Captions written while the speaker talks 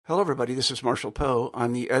Hello, everybody. This is Marshall Poe.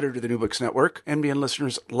 I'm the editor of the New Books Network. NBN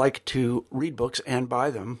listeners like to read books and buy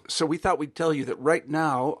them. So we thought we'd tell you that right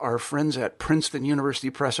now, our friends at Princeton University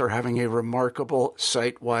Press are having a remarkable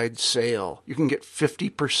site-wide sale. You can get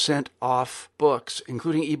 50% off books,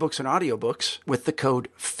 including ebooks and audiobooks, with the code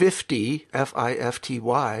 50,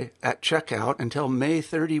 F-I-F-T-Y, at checkout until May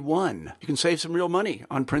 31. You can save some real money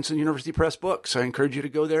on Princeton University Press books. I encourage you to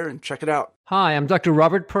go there and check it out. Hi, I'm Dr.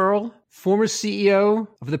 Robert Pearl, former CEO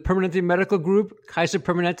of the Permanente Medical Group, Kaiser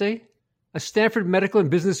Permanente, a Stanford Medical and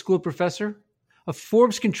Business School professor, a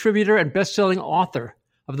Forbes contributor and best-selling author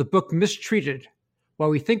of the book Mistreated, Why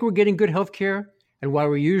We Think We're Getting Good Healthcare and Why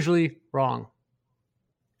We're Usually Wrong.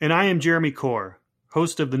 And I am Jeremy Corr,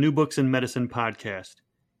 host of the New Books in Medicine podcast.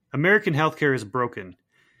 American healthcare is broken.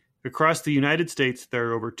 Across the United States, there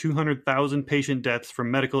are over 200,000 patient deaths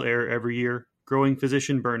from medical error every year, growing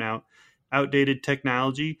physician burnout, outdated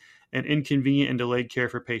technology, and inconvenient and delayed care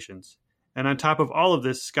for patients. And on top of all of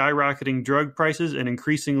this, skyrocketing drug prices and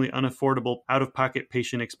increasingly unaffordable out-of-pocket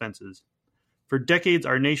patient expenses. For decades,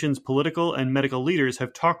 our nation's political and medical leaders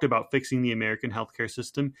have talked about fixing the American healthcare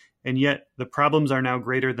system, and yet the problems are now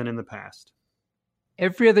greater than in the past.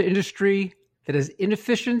 Every other industry that is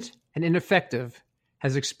inefficient and ineffective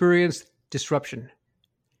has experienced disruption.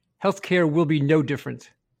 Healthcare will be no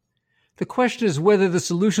different. The question is whether the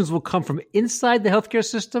solutions will come from inside the healthcare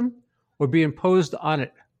system or be imposed on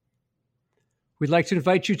it. We'd like to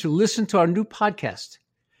invite you to listen to our new podcast,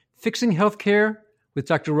 Fixing Healthcare with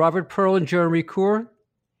Dr. Robert Pearl and Jeremy Corr.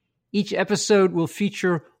 Each episode will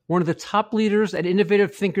feature one of the top leaders and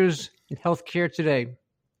innovative thinkers in healthcare today.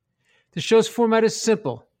 The show's format is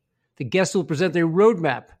simple. The guests will present a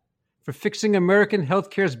roadmap for fixing American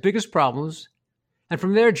healthcare's biggest problems, and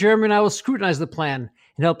from there, Jeremy and I will scrutinize the plan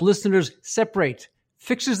and help listeners separate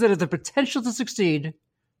fixes that have the potential to succeed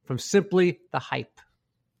from simply the hype.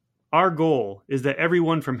 Our goal is that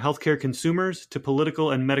everyone from healthcare consumers to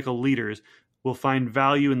political and medical leaders will find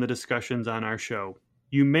value in the discussions on our show.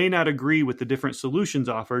 You may not agree with the different solutions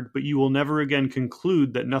offered, but you will never again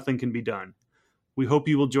conclude that nothing can be done. We hope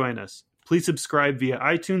you will join us. Please subscribe via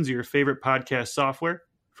iTunes or your favorite podcast software.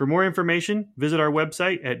 For more information, visit our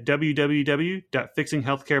website at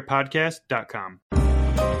www.fixinghealthcarepodcast.com.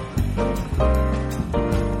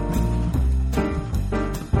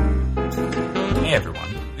 Hey everyone,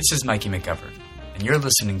 this is Mikey McGovern, and you're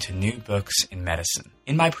listening to New Books in Medicine.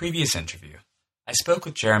 In my previous interview, I spoke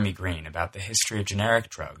with Jeremy Green about the history of generic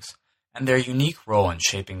drugs and their unique role in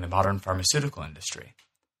shaping the modern pharmaceutical industry.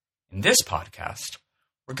 In this podcast,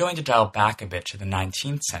 we're going to dial back a bit to the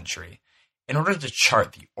 19th century in order to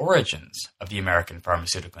chart the origins of the American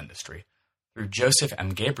pharmaceutical industry through Joseph M.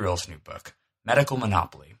 Gabriel's new book, Medical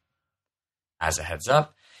Monopoly. As a heads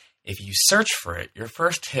up, if you search for it, your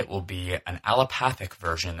first hit will be an allopathic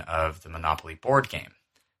version of the Monopoly board game.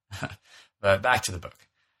 But back to the book.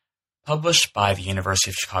 Published by the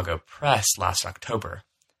University of Chicago Press last October,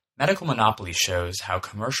 Medical Monopoly shows how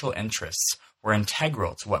commercial interests were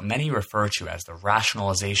integral to what many refer to as the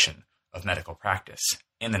rationalization of medical practice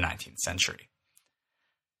in the 19th century.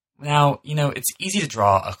 Now, it's easy to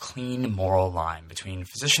draw a clean moral line between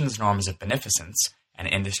physicians' norms of beneficence and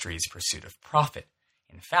industry's pursuit of profit.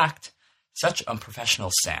 In fact, such a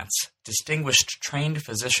professional stance distinguished trained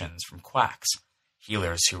physicians from quacks,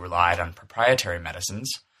 healers who relied on proprietary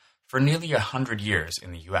medicines, for nearly 100 years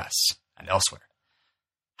in the U.S. and elsewhere.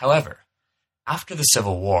 However, after the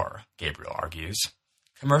Civil War, Gabriel argues,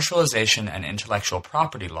 commercialization and intellectual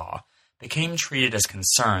property law became treated as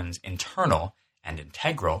concerns internal and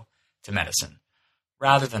integral to medicine,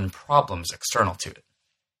 rather than problems external to it.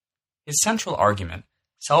 His central argument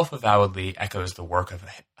self-avowedly echoes the work of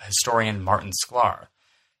historian Martin Sklar,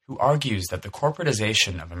 who argues that the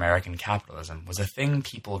corporatization of American capitalism was a thing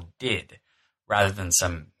people did, rather than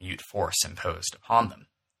some mute force imposed upon them.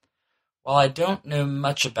 While I don't know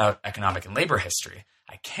much about economic and labor history,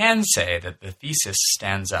 I can say that the thesis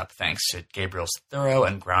stands up thanks to Gabriel's thorough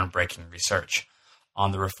and groundbreaking research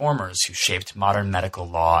on the reformers who shaped modern medical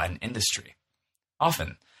law and industry.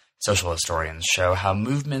 Often, social historians show how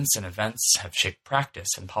movements and events have shaped practice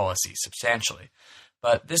and policy substantially,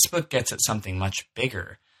 but this book gets at something much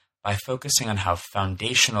bigger by focusing on how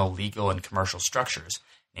foundational legal and commercial structures,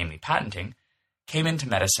 namely patenting, came into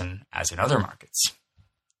medicine as in other markets.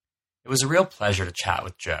 It was a real pleasure to chat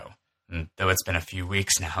with Joe, though it's been a few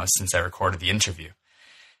weeks now since I recorded the interview.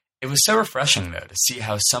 It was so refreshing, though, to see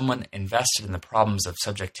how someone invested in the problems of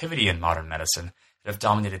subjectivity in modern medicine that have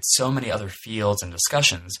dominated so many other fields and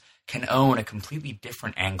discussions can own a completely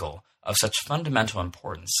different angle of such fundamental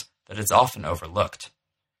importance that is often overlooked.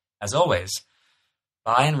 As always,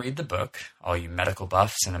 Buy and read the book, all you medical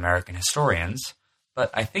buffs and American historians, but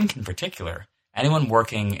I think in particular, anyone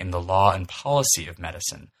working in the law and policy of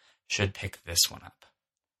medicine should pick this one up.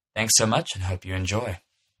 Thanks so much and hope you enjoy.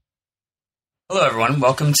 Hello everyone,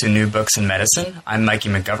 welcome to New Books in Medicine. I'm Mikey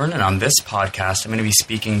McGovern, and on this podcast I'm going to be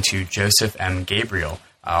speaking to Joseph M. Gabriel,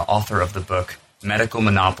 author of the book Medical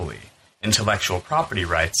Monopoly, Intellectual Property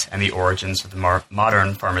Rights and the Origins of the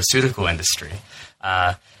Modern Pharmaceutical Industry.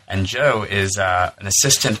 And Joe is an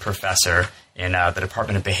assistant professor in the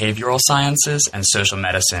Department of Behavioral Sciences and Social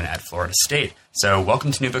Medicine at Florida State. So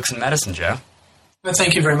welcome to New Books in Medicine, Joe. Well,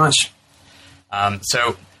 thank you very much.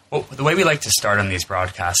 The way we like to start on these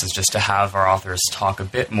broadcasts is just to have our authors talk a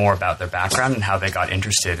bit more about their background and how they got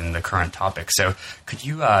interested in the current topic. So could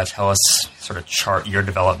you tell us, sort of chart your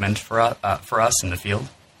development for us in the field?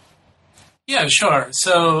 Yeah, sure.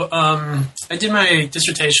 So I did my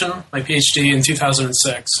dissertation, my PhD, in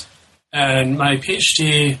 2006. And my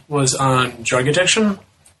PhD was on drug addiction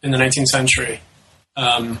in the 19th century.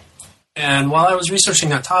 And while I was researching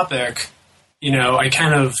that topic, I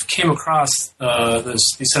kind of came across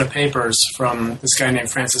these set of papers from this guy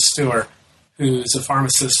named Francis Stewart, who's a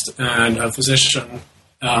pharmacist and a physician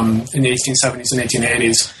in the 1870s and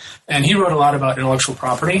 1880s. And he wrote a lot about intellectual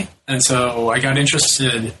property, and so I got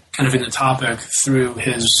interested kind of in the topic through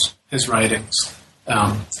his writings.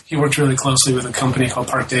 He worked really closely with a company called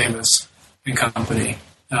Parke-Davis and Company,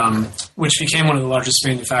 which became one of the largest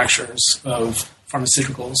manufacturers of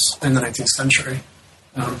pharmaceuticals in the 19th century.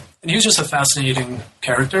 And he was just a fascinating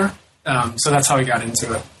character, so that's how I got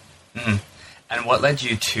into it. Mm-hmm. And what led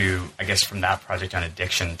you to, I guess, from that project on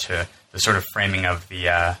addiction to the sort of framing of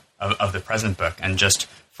the of the present book? And just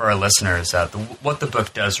for our listeners, what the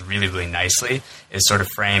book does really, really nicely is sort of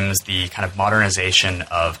frames the kind of modernization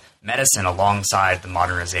of medicine alongside the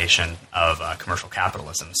modernization of commercial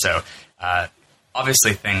capitalism. So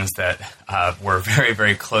obviously things that were very,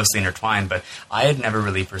 very closely intertwined, but I had never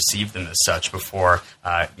really perceived them as such before,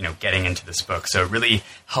 getting into this book. So it really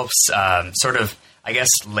helps sort of, I guess,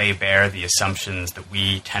 lay bare the assumptions that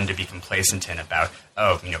we tend to be complacent in about,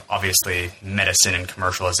 obviously medicine and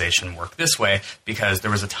commercialization work this way because there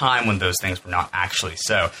was a time when those things were not actually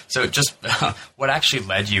so. So just what actually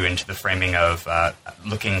led you into the framing of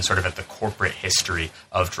looking sort of at the corporate history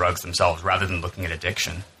of drugs themselves rather than looking at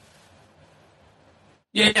addiction?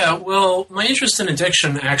 Yeah, well, my interest in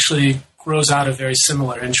addiction actually grows out of very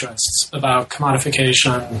similar interests about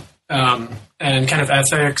commodification and kind of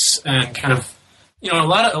ethics and kind of, a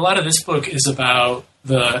lot of this book is about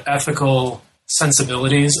the ethical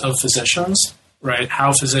sensibilities of physicians, right?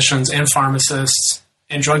 How physicians and pharmacists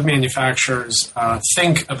and drug manufacturers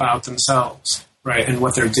think about themselves, right, and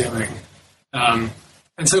what they're doing. And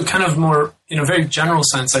so kind of more, in a very general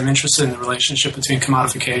sense, I'm interested in the relationship between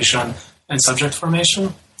commodification and subject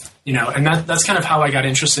formation, and that's kind of how I got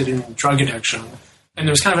interested in drug addiction. And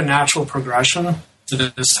there's kind of a natural progression to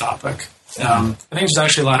this topic. I think there's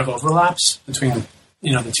actually a lot of overlaps between,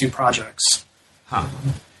 the two projects. Huh.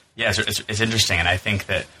 Yeah, it's interesting. And I think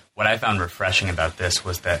that what I found refreshing about this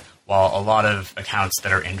was that while a lot of accounts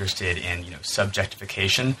that are interested in,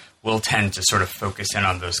 subjectification will tend to sort of focus in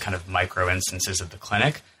on those kind of micro instances of the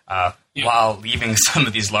clinic, while leaving some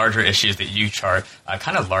of these larger issues that you chart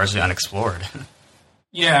kind of largely unexplored.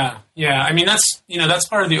 Yeah. I mean, that's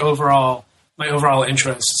part of my overall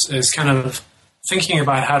interests is kind of thinking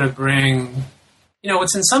about how to bring,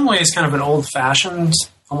 what's in some ways kind of an old-fashioned,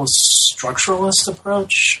 almost structuralist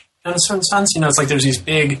approach in a certain sense. It's like there's these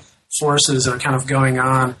big forces that are kind of going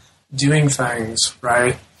on, doing things,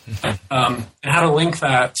 right? And how to link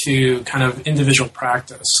that to kind of individual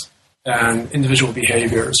practice and individual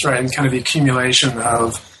behaviors, right? And kind of the accumulation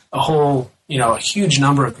of a whole, a huge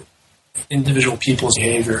number of individual people's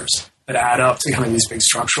behaviors that add up to kind of these big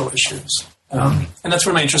structural issues. And that's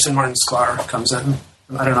where my interest in Martin Sklar comes in.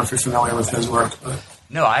 I don't know if you're familiar with his work, but...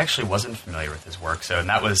 No, I actually wasn't familiar with his work. So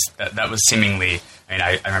that was seemingly,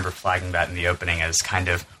 I remember flagging that in the opening as kind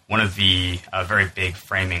of one of the very big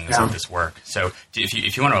framings of this work. So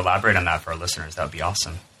if you want to elaborate on that for our listeners, that would be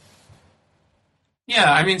awesome.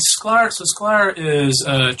 Yeah, I mean, Sklar is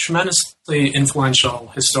a tremendously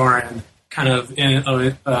influential historian, kind of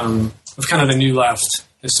of kind of the New Left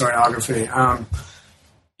historiography.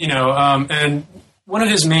 And one of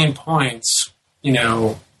his main points,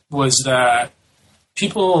 was that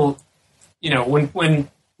people,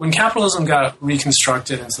 when capitalism got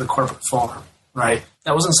reconstructed into the corporate form, right,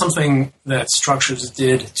 that wasn't something that structures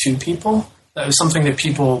did to people. That was something that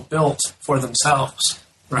people built for themselves,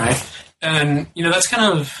 right? And, that's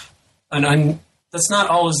kind of that's not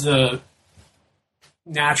always the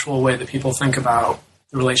natural way that people think about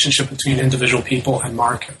the relationship between individual people and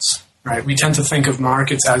markets, right? We tend to think of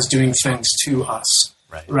markets as doing things to us,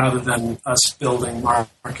 right, rather than us building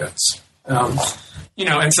markets. And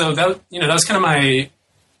so that's kind of my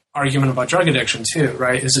argument about drug addiction too,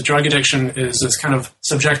 right? Is that drug addiction is this kind of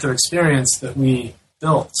subjective experience that we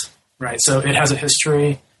built, right? So it has a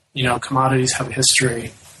history, commodities have a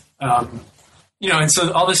history, and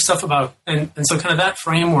so all this stuff about, and so kind of that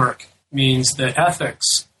framework means that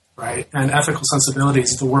ethics, right, and ethical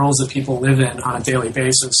sensibilities, the worlds that people live in on a daily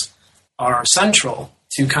basis, are central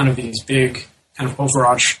to kind of these big kind of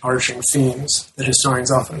overarching themes that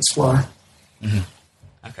historians often explore.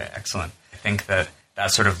 Mm-hmm. Okay, excellent. I think that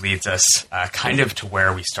sort of leads us kind of to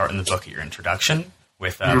where we start in the book at your introduction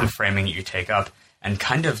with the framing that you take up, and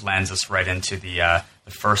kind of lands us right into the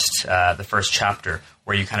first chapter,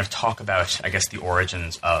 where you kind of talk about, I guess, the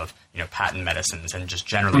origins of patent medicines and just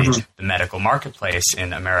generally the medical marketplace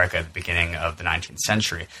in America at the beginning of the 19th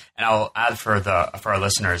century. And I'll add for our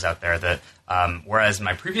listeners out there that whereas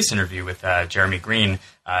my previous interview with Jeremy Green,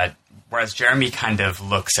 whereas Jeremy kind of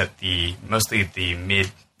looks at mostly the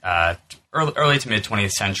early to mid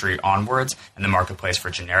 20th century onwards and the marketplace for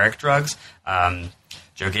generic drugs.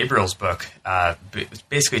 Joe Gabriel's book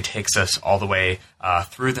basically takes us all the way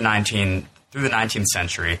through the 19th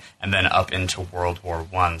century and then up into World War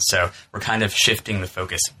I. So we're kind of shifting the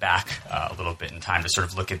focus back a little bit in time to sort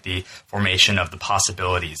of look at the formation of the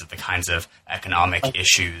possibilities of the kinds of economic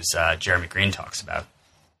issues Jeremy Green talks about.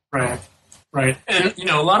 Right. And,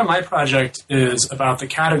 a lot of my project is about the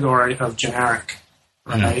category of generic,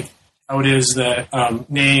 right? Mm-hmm. How it is that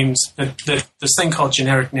this thing called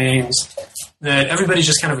generic names that everybody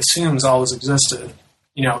just kind of assumes always existed,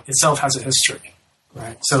 itself has a history,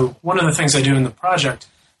 right? So one of the things I do in the project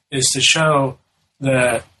is to show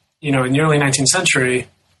that, in the early 19th century,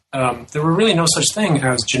 there were really no such thing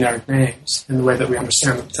as generic names in the way that we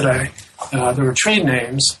understand them today. There were trade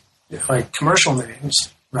names, like commercial names,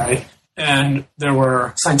 right? And there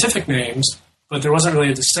were scientific names, but there wasn't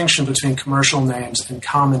really a distinction between commercial names and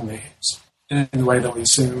common names in the way that we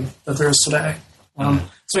assume that there is today.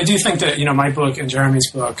 So I do think that, my book and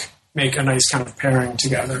Jeremy's book make a nice kind of pairing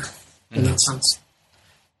together in that sense.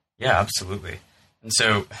 Yeah, absolutely. And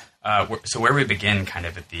so where we begin kind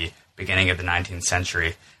of at the beginning of the 19th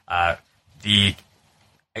century, the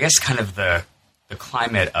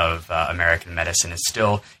climate of American medicine is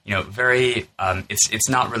still, very, it's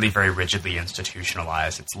not really very rigidly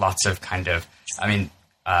institutionalized. It's lots of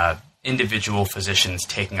individual physicians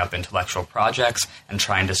taking up intellectual projects and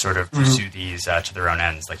trying to sort of pursue these to their own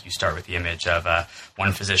ends. Like you start with the image of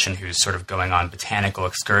one physician who's sort of going on botanical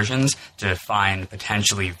excursions to find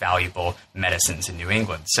potentially valuable medicines in New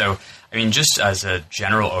England. So, just as a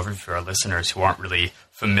general overview for our listeners who aren't really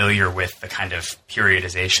familiar with the kind of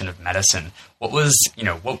periodization of medicine, what was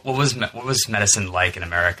medicine like in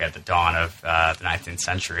America at the dawn of the 19th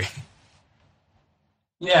century?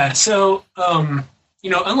 Yeah, so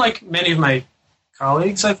unlike many of my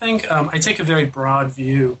colleagues, I think I take a very broad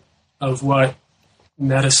view of what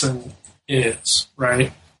medicine is,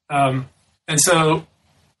 right? And so,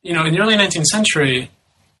 in the early 19th century,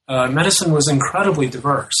 medicine was incredibly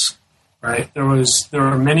diverse. Right, there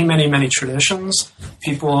were many, many, many traditions.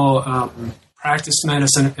 People practiced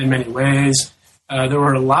medicine in many ways. There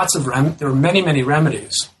were many, many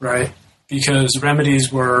remedies, right? Because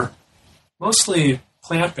remedies were mostly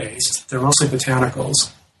plant-based. They're mostly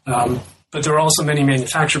botanicals, but there were also many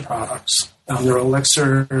manufactured products. There were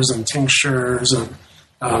elixirs and tinctures and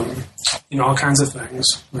all kinds of things,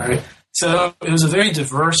 right? So it was a very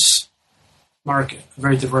diverse market, a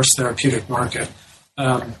very diverse therapeutic market.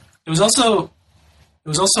 It was also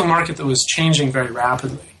a market that was changing very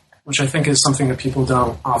rapidly, which I think is something that people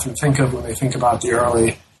don't often think of when they think about the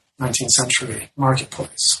early 19th century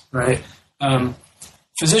marketplace, right?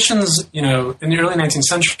 Physicians, in the early 19th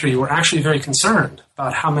century were actually very concerned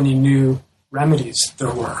about how many new remedies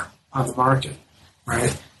there were on the market,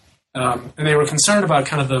 right? And they were concerned about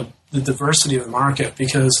kind of the diversity of the market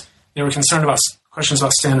because they were concerned about questions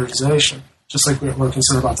about standardization, just like we're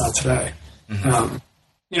concerned about that today. Mm-hmm.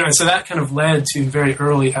 And so that kind of led to very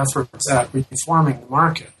early efforts at reforming the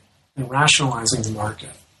market and rationalizing the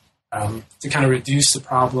market to kind of reduce the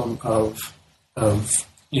problem of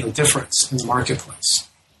difference in the marketplace.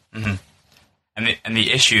 Mm-hmm. And the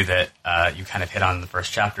issue that you kind of hit on in the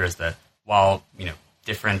first chapter is that while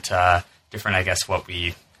different, I guess, what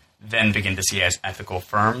we then begin to see as ethical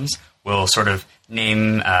firms will sort of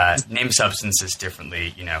name substances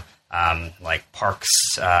differently, like Park's,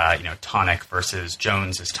 tonic versus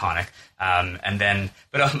Jones's tonic, and then,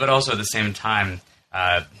 but also at the same time,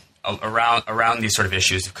 around these sort of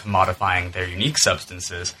issues of commodifying their unique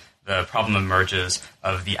substances, the problem emerges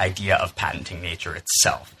of the idea of patenting nature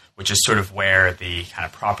itself, which is sort of where the kind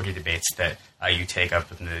of property debates that you take up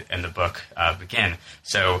in the book begin.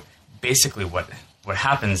 So basically what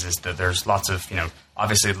happens is that there's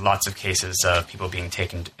obviously lots of cases of people being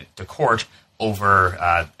taken to court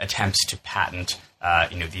over attempts to patent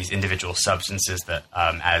these individual substances that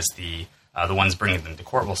as the ones bringing them to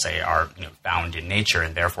court will say are found in nature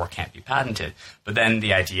and therefore can't be patented. But then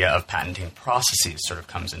the idea of patenting processes sort of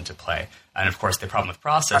comes into play. And of course, the problem with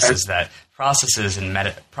process is that processing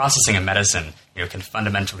in medicine can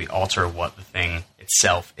fundamentally alter what the thing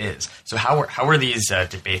itself is. So how are these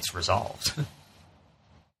debates resolved?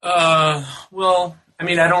 Well, I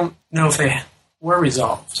mean, I don't know if they were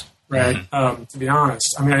resolved, right? Mm-hmm. To be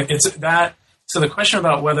honest, I mean, it's that. So the question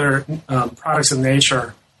about whether products of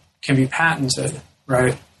nature can be patented,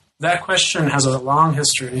 right? That question has a long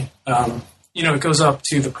history. It goes up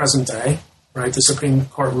to the present day, right? The Supreme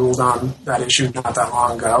Court ruled on that issue not that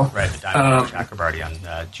long ago. Right, the Chakrabarty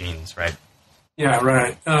on genes, right? Yeah,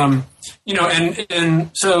 right.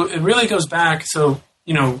 And so it really goes back. So,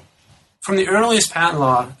 from the earliest patent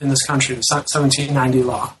law in this country, the 1790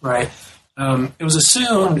 law, right? It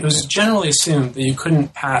was generally assumed that you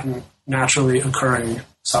couldn't patent naturally occurring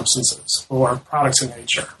substances or products of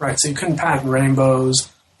nature, right? So you couldn't patent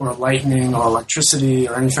rainbows or lightning or electricity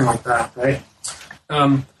or anything like that, right?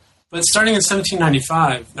 But starting in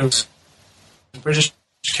 1795, there was a British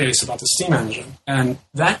case about the steam engine, and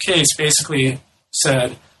that case basically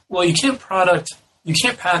said, well, you can't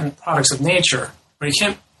patent products of nature, or you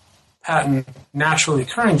can't patent naturally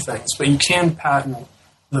occurring things, but you can patent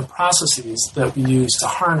the processes that we use to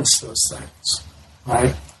harness those things,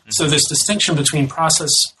 right? So this distinction between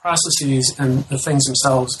processes and the things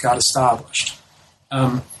themselves got established.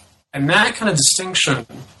 And that kind of distinction,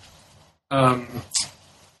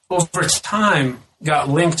 over time, got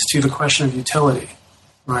linked to the question of utility,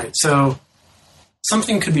 right? So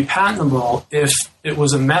something could be patentable if it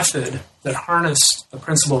was a method that harnessed the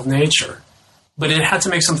principle of nature, but it had to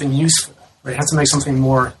make something useful, right? It had to make something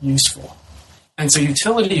more useful. And so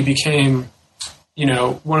utility became,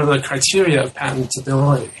 one of the criteria of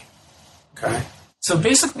patentability. Okay. So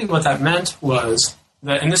basically what that meant was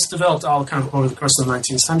that, and this developed all kind of over the course of the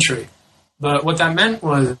 19th century, but what that meant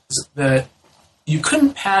was that you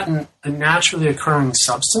couldn't patent a naturally occurring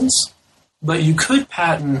substance, but you could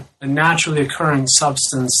patent a naturally occurring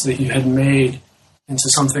substance that you had made into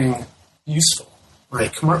something useful,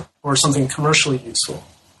 right? Or something commercially useful,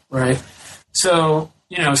 right? So,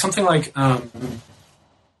 something like,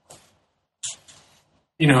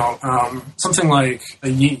 something like a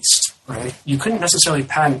yeast, right? You couldn't necessarily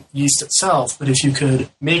patent yeast itself, but if you could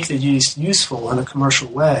make the yeast useful in a commercial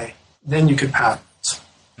way, then you could patent it.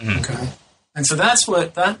 Mm-hmm. Okay? And so that's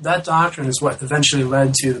what that doctrine is what eventually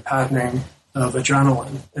led to the patenting of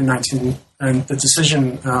adrenaline and the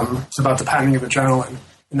decision about the patenting of adrenaline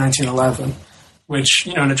in 1911, which,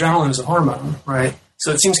 an adrenaline is a hormone, right?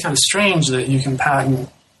 So it seems kind of strange that you can patent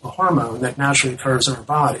a hormone that naturally occurs in our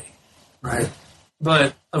body, right?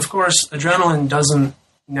 But, of course, adrenaline doesn't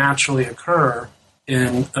naturally occur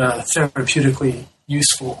in a therapeutically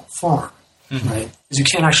useful form, mm-hmm. right? Because you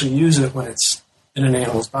can't actually use it when it's in an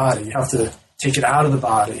animal's body. You have to take it out of the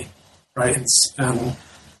body, right, and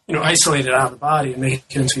isolate it out of the body and make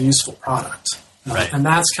it into a useful product. Right. And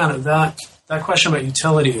that's kind of that question about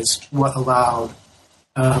utility is what allowed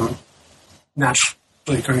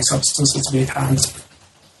naturally occurring substances to be patented.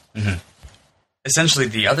 Mm-hmm. Essentially,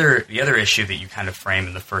 the other issue that you kind of frame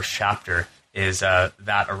in the first chapter is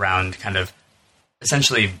that around kind of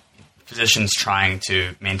essentially physicians trying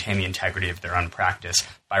to maintain the integrity of their own practice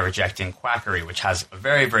by rejecting quackery, which has a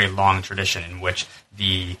very, very long tradition in which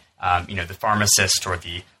the pharmacist or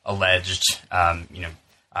the alleged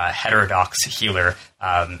heterodox healer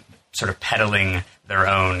sort of peddling their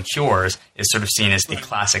own cures is sort of seen as the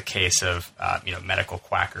classic case of medical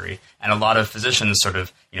quackery. And a lot of physicians sort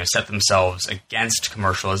of set themselves against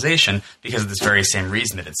commercialization because of this very same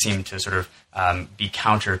reason, that it seemed to sort of be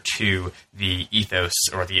counter to the ethos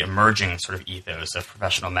or the emerging sort of ethos of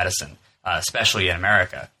professional medicine, especially in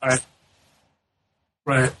America.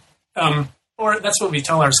 Right. Or that's what we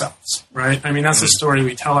tell ourselves, right? I mean, that's the story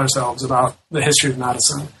we tell ourselves about the history of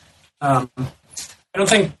medicine. I don't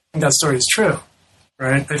think that story is true,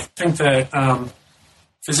 right? I think that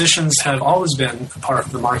physicians have always been a part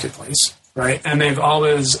of the marketplace, right? And they've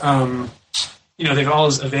always, they've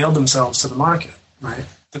always availed themselves to the market, right?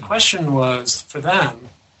 The question was, for them,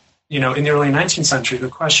 in the early 19th century, the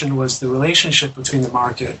question was the relationship between the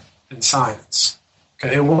market and science.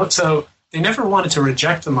 Okay, so they never wanted to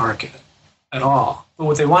reject the market at all. But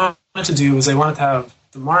what they wanted to do is they wanted to have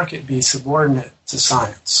the market be subordinate to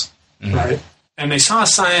science, right? And they saw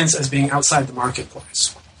science as being outside the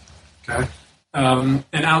marketplace, okay? And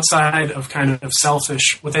outside of kind of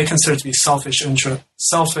selfish, what they consider to be selfish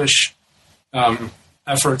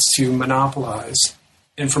efforts to monopolize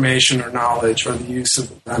information or knowledge or the use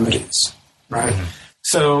of remedies, right?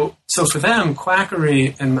 So for them,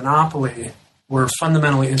 quackery and monopoly were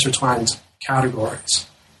fundamentally intertwined categories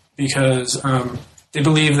because they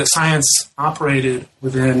believed that science operated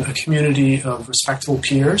within a community of respectable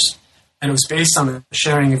peers, and it was based on the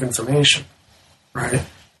sharing of information, right?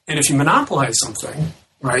 And if you monopolize something,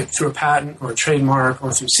 right, through a patent or a trademark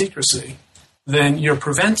or through secrecy, then you're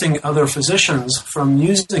preventing other physicians from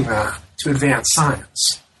using that to advance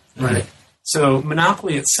science, right? So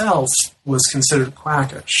monopoly itself was considered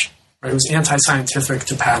quackish, right? It was anti-scientific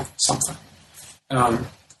to patent something.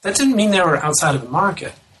 That didn't mean they were outside of the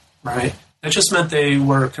market, right? That just meant they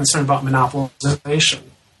were concerned about monopolization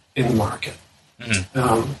in the market.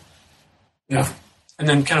 Yeah. And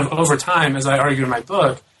then kind of over time, as I argue in my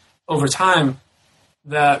book, over time,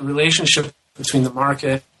 that relationship between the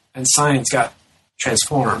market and science got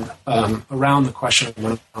transformed around the question of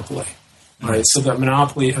monopoly, right? So that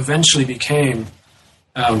monopoly eventually became,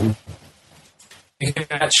 it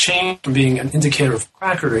got changed from being an indicator of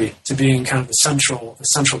quackery to being kind of the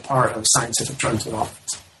central part of scientific drug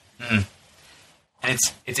development. And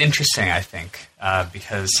it's interesting, I think,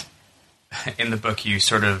 because in the book you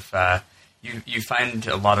sort of you find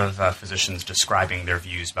a lot of physicians describing their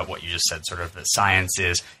views about what you just said, sort of that science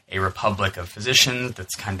is a republic of physicians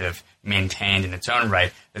that's kind of maintained in its own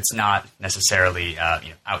right, that's not necessarily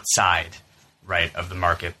outside, right, of the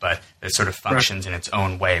market, but that sort of functions in its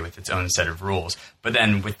own way with its own set of rules. But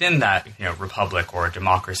then within that, republic or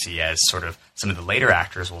democracy, as sort of some of the later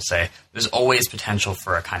actors will say, there's always potential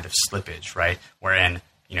for a kind of slippage, right, wherein,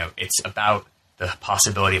 it's about the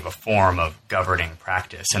possibility of a form of governing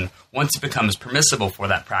practice. And once it becomes permissible for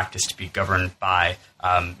that practice to be governed by,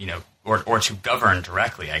 or to govern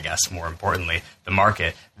directly, I guess, more importantly, the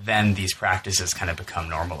market, then these practices kind of become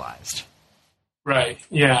normalized. Right,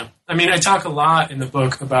 yeah. I mean, I talk a lot in the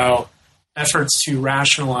book about efforts to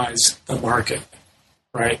rationalize the market,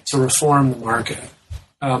 right, to reform the market.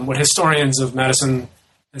 What historians of medicine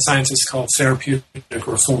and scientists call therapeutic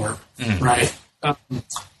reform, right?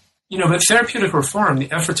 But therapeutic reform,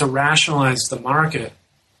 the effort to rationalize the market,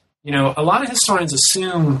 a lot of historians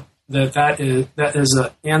assume that is an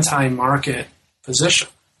anti-market position,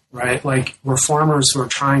 right? Like reformers who are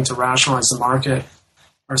trying to rationalize the market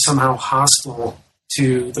are somehow hostile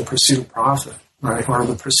to the pursuit of profit, right, or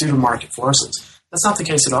the pursuit of market forces. That's not the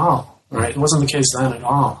case at all, right? It wasn't the case then at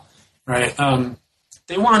all, right?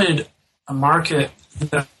 They wanted a market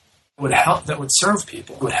that would serve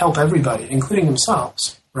people, would help everybody, including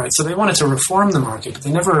themselves, right? So they wanted to reform the market, but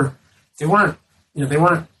they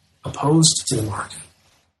weren't opposed to the market,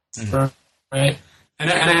 right? And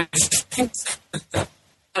I think that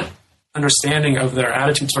understanding of their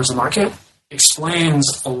attitude towards the market explains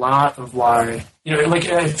a lot of why,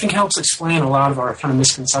 I think helps explain a lot of our kind of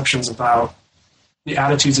misconceptions about the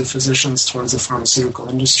attitudes of physicians towards the pharmaceutical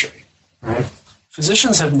industry, right?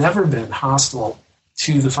 Physicians have never been hostile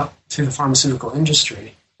to the pharmaceutical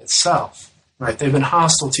industry itself, right? They've been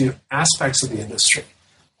hostile to aspects of the industry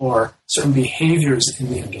or certain behaviors in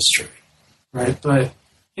the industry, right? But,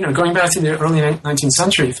 going back to the early 19th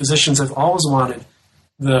century, physicians have always wanted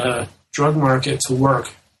the drug market to work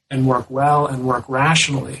and work well and work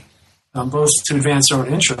rationally, both to advance their own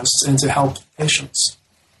interests and to help patients.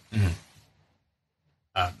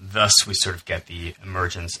 Thus, we sort of get the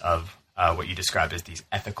emergence of what you described as these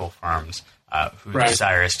ethical firms whose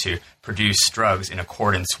desire is to produce drugs in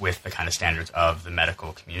accordance with the kind of standards of the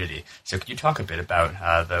medical community. So could you talk a bit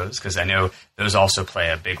about those? Because I know those also play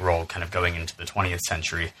a big role kind of going into the 20th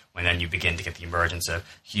century when then you begin to get the emergence of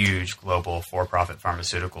huge global for-profit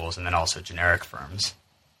pharmaceuticals and then also generic firms.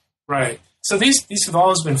 Right. So these have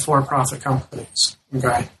always been for-profit companies,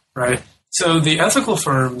 okay? Right. So the ethical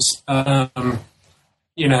firms,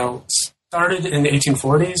 started in the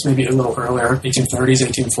 1840s, maybe a little earlier, 1830s,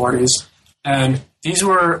 1840s, and these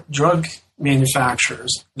were drug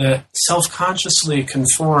manufacturers that self-consciously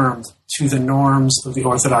conformed to the norms of the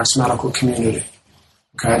orthodox medical community,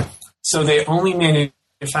 okay? So they only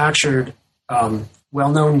manufactured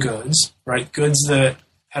well-known goods, right? Goods that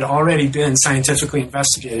had already been scientifically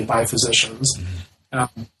investigated by physicians.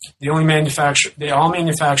 They all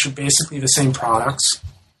manufactured basically the same products,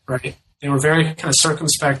 right? They were very kind of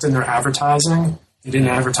circumspect in their advertising. They didn't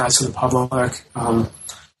advertise to the public.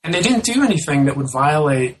 And they didn't do anything that would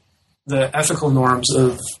violate the ethical norms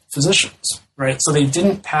of physicians, right? So they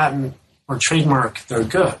didn't patent or trademark their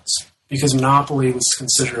goods because monopoly was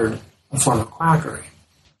considered a form of quackery.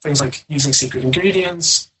 Things like using secret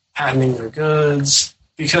ingredients, patenting their goods,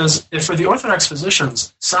 because if for the orthodox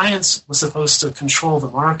physicians, science was supposed to control the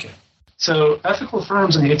market. So ethical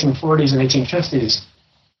firms in the 1840s and 1850s,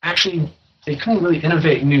 actually, they couldn't really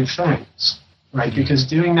innovate new things, right? Because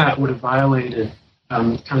doing that would have violated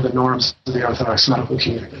kind of the norms of the orthodox medical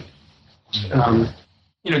community.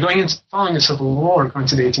 Following the Civil War, going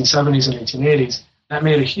to the 1870s and 1880s, that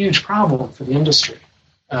made a huge problem for the industry.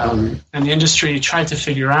 And the industry tried to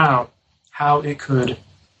figure out how it could,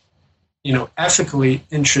 ethically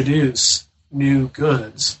introduce new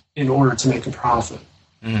goods in order to make a profit,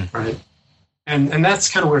 right? And that's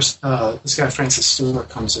kind of where this guy Francis Stewart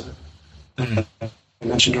comes in, that I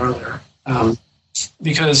mentioned earlier.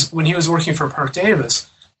 Because when he was working for Parke-Davis,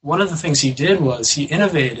 one of the things he did was he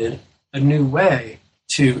innovated a new way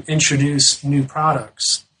to introduce new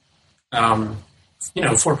products,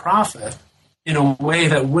 for profit, in a way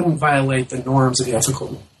that wouldn't violate the norms of the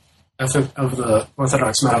of the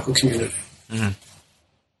orthodox medical community. And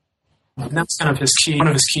that's kind of one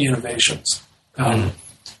of his key innovations. And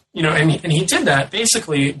he did that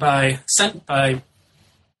basically by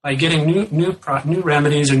getting new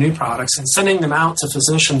remedies or new products and sending them out to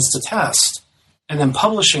physicians to test, and then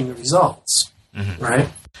publishing the results. Right.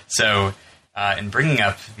 So, in bringing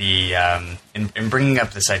up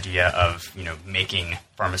this idea of making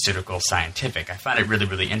pharmaceuticals scientific, I find it really,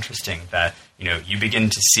 really interesting that you begin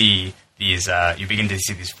to see these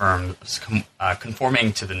firms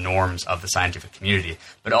conforming to the norms of the scientific community.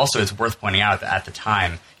 But also, it's worth pointing out that at the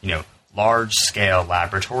time, large scale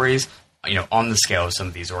laboratories, on the scale of some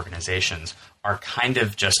of these organizations, are kind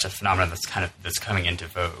of just a phenomenon that's coming into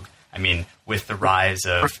vogue. I mean, with the rise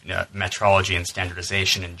of metrology and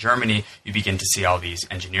standardization in Germany, you begin to see all these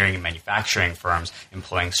engineering and manufacturing firms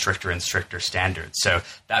employing stricter and stricter standards. So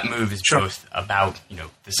that move is both about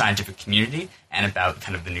the scientific community and about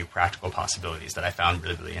kind of the new practical possibilities that I found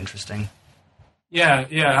really, really interesting. Yeah,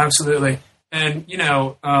 absolutely. And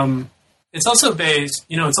it's also based.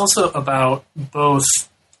 It's also about both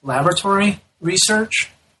laboratory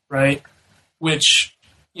research, right? Which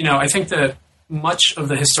I think that much of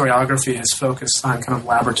the historiography has focused on kind of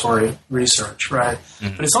laboratory research, right?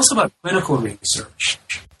 But it's also about clinical research.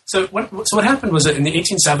 So what happened was that in the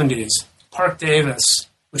 1870s, Parke-Davis,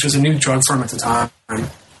 which was a new drug firm at the time,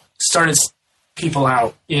 started people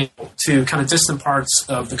out to kind of distant parts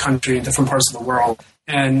of the country and different parts of the world,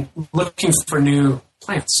 and looking for new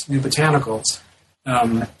plants, new botanicals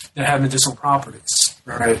that have medicinal properties,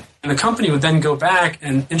 right? And the company would then go back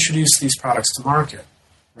and introduce these products to market,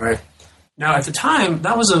 right? Now, at the time,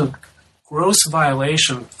 that was a gross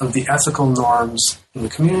violation of the ethical norms in the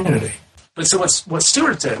community. But so what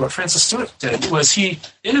Francis Stewart did, was he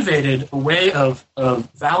innovated a way of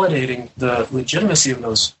validating the legitimacy of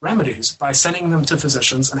those remedies by sending them to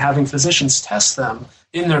physicians and having physicians test them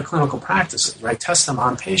in their clinical practices, right? Test them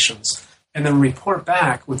on patients, and then report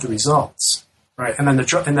back with the results, right? And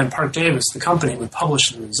then Parke-Davis, the company, would publish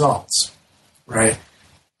the results, right?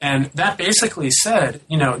 And that basically said,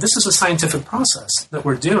 this is a scientific process that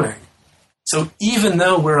we're doing. So even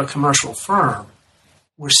though we're a commercial firm,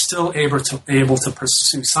 we're still able to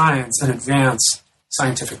pursue science and advance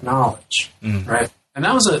scientific knowledge, right? And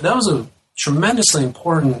that was a tremendously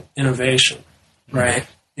important innovation, right?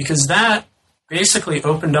 Because that basically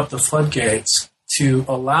opened up the floodgates to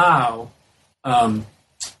allow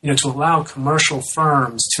commercial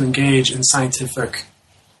firms to engage in scientific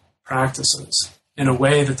practices in a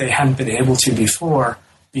way that they hadn't been able to before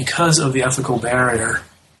because of the ethical barrier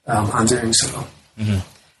on doing so.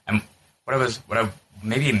 And what I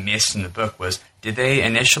maybe missed in the book was, did they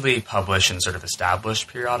initially publish in sort of established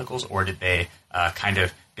periodicals, or did they kind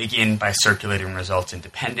of begin by circulating results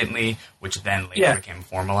independently, which then later became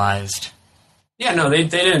formalized? Yeah, no, they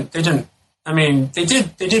didn't. I mean, they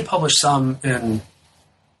did publish some in,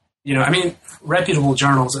 reputable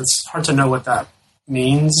journals. It's hard to know what that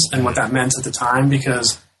means and what that meant at the time,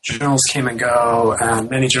 because journals came and go, and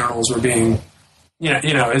many journals were being,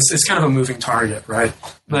 it's kind of a moving target, right?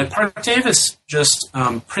 But Parke-Davis just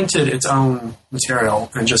printed its own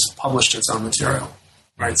material and just published its own material,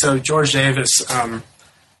 right? So George Davis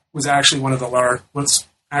was actually was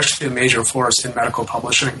actually a major force in medical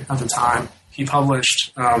publishing at the time. He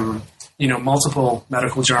published, multiple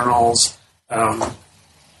medical journals, and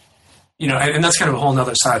that's kind of a whole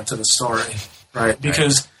other side to the story. Right,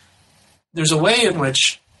 because there's a way in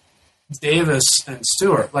which Davis and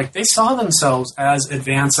Stewart, they saw themselves as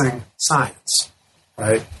advancing science,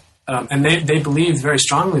 right? And they believed very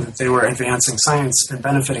strongly that they were advancing science and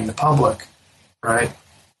benefiting the public, right?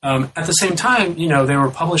 At the same time, they were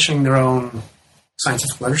publishing their own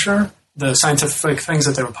scientific literature. The scientific things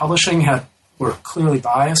that they were publishing were clearly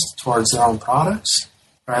biased towards their own products,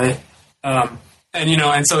 right? And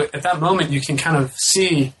so at that moment, you can kind of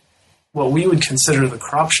see what we would consider the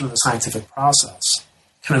corruption of the scientific process,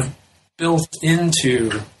 kind of built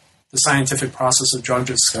into the scientific process of drug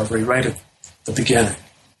discovery right at the beginning.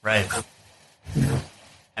 Right.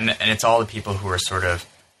 And it's all the people who are sort of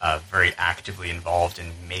very actively involved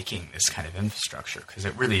in making this kind of infrastructure, because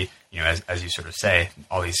it really, as you sort of say,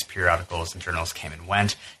 all these periodicals and journals came and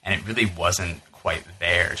went, and it really wasn't quite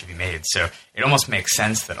there to be made. So it almost makes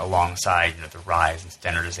sense that alongside the rise and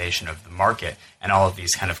standardization of the market and all of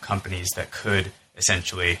these kind of companies that could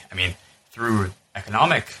essentially, through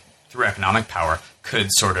economic power, could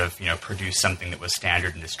sort of produce something that was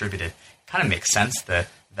standard and distributed, it kind of makes sense that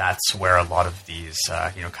that's where a lot of these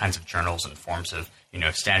kinds of journals and forms of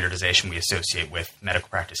standardization we associate with medical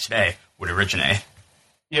practice today would originate.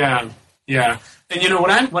 Yeah. And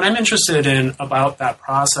what I'm interested in about that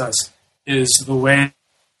process is the way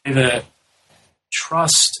that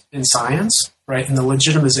trust in science, right, and the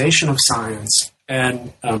legitimization of science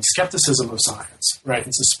and skepticism of science, right,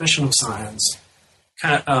 and suspicion of science,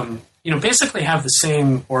 kind of basically have the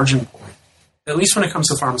same origin point, at least when it comes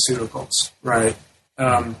to pharmaceuticals, right?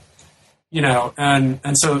 And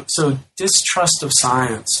so distrust of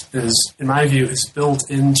science is, in my view, is built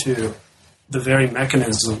into the very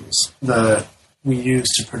mechanisms that we use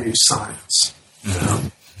to produce science.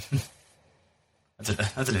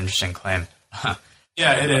 That's an interesting claim.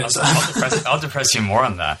 Yeah, it is. I'll depress you more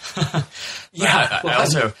on that. Yeah. I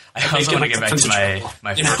also want to get back to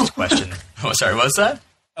my first question. Oh, sorry, what was that?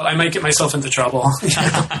 Oh, I might get myself into trouble.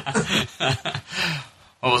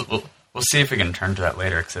 Well, we'll see if we can turn to that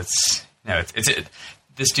later, because it's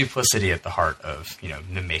this duplicity at the heart of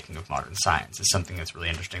the making of modern science is something that's really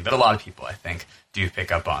interesting that a lot of people, I think, do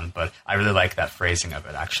pick up on. But I really like that phrasing of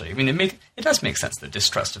it. Actually, it does make sense that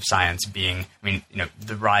distrust of science being,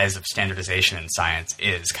 the rise of standardization in science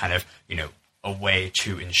is kind of a way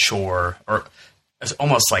to ensure, or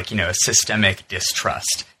almost like a systemic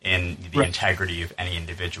distrust in the integrity of any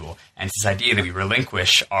individual. And it's this idea that we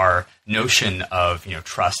relinquish our notion of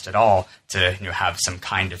trust at all to have some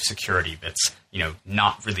kind of security that's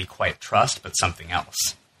not really quite trust, but something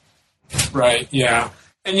else. Right. Yeah.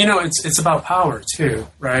 And it's about power too,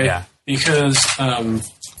 right? Yeah. Because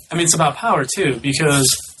it's about power too, because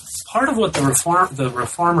part of what the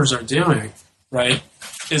reformers are doing, right,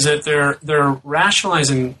 is that they're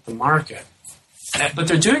rationalizing the market, but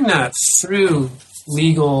they're doing that through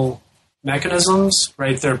legal mechanisms,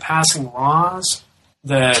 right? They're passing laws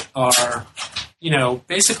that are,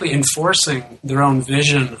 basically enforcing their own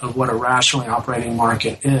vision of what a rationally operating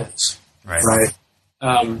market is, right?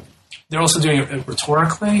 They're also doing it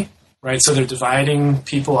rhetorically, right? So they're dividing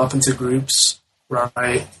people up into groups,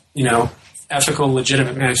 right? Ethical,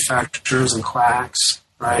 legitimate manufacturers and quacks,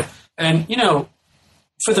 right? And,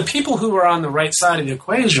 for the people who are on the right side of the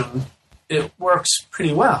equation, it works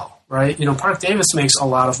pretty well, right? Parke-Davis makes a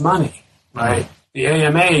lot of money, right? The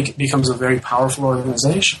AMA becomes a very powerful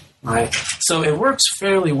organization, right? So it works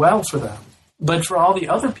fairly well for them. But for all the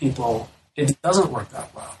other people, it doesn't work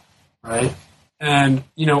that well, right? And,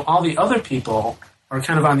 all the other people are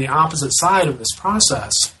kind of on the opposite side of this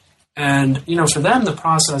process. And, for them, the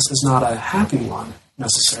process is not a happy one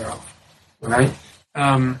necessarily, right?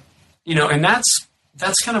 And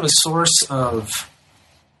that's kind of a source of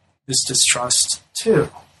this distrust too,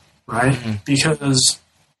 right? Mm-hmm. Because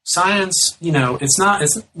science,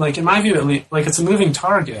 it's like, in my view, at least, like, it's a moving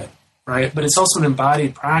target, right? But it's also an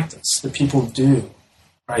embodied practice that people do,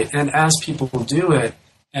 right? And as people do it,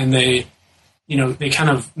 and they kind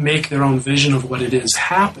of make their own vision of what it is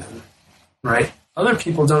happen, right? Other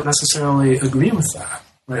people don't necessarily agree with that,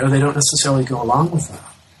 right? Or they don't necessarily go along with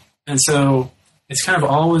that. And so it's kind of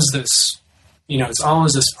always this, it's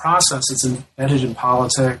always this process. It's embedded in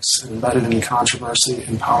politics, and embedded in controversy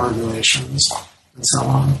and power relations, and so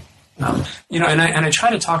on. And I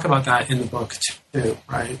try to talk about that in the book too,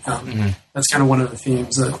 right? That's kind of one of the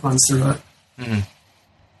themes that runs through it. Mm-hmm.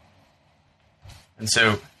 And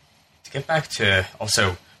so, to get back to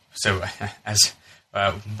also, as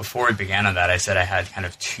before we began on that, I said I had kind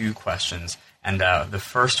of two questions. And the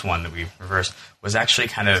first one that we reversed was actually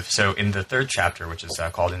kind of, so in the third chapter, which is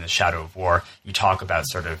called In the Shadow of War, you talk about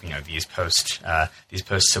sort of, these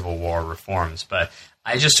post-Civil War reforms. But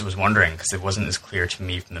I just was wondering, because it wasn't as clear to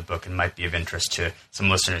me from the book, and might be of interest to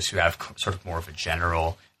some listeners who have sort of more of a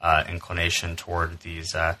general inclination toward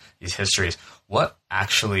these histories. What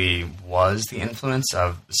actually was the influence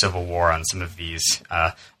of the Civil War on some of these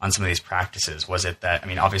practices? Was it that, I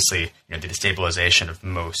mean, obviously, the destabilization of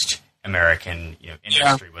most American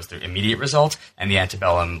industry was the immediate result, and the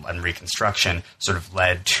antebellum and Reconstruction sort of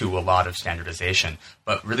led to a lot of standardization.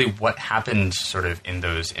 But really, what happened sort of in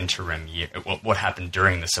those interim years? What happened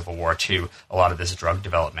during the Civil War to a lot of this drug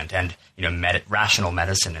development and rational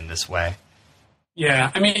medicine in this way? Yeah,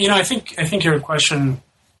 I mean, I think your question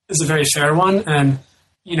is a very fair one, and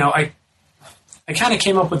I kind of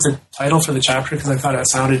came up with the title for the chapter because I thought it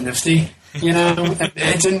sounded nifty.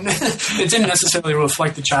 It didn't necessarily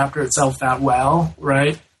reflect the chapter itself that well,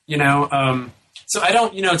 right? So I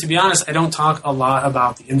don't, to be honest, I don't talk a lot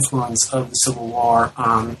about the influence of the Civil War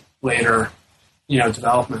on later,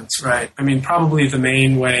 developments, right? I mean, probably the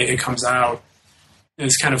main way it comes out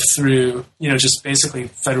is kind of through, just basically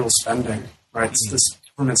federal spending, right? It's this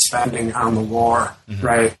government spending on the war,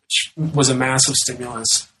 right? Which was a massive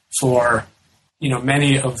stimulus for,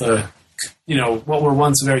 many of the, what were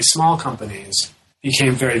once very small companies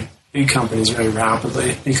became very big companies very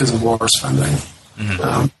rapidly because of war spending.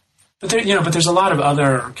 But there's a lot of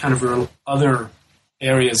other kind of other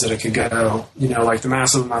areas that it could go, like the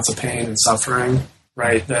massive amounts of pain and suffering,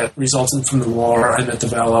 right, that resulted from the war and that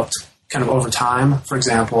developed kind of over time. For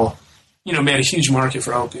example, made a huge market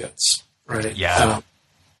for opiates, right? Yeah.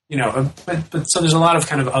 But so there's a lot of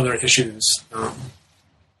kind of other issues.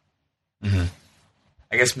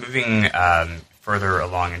 I guess moving further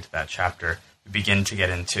along into that chapter, we begin to get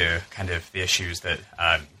into kind of the issues that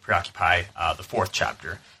preoccupy the fourth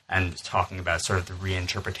chapter, and talking about sort of the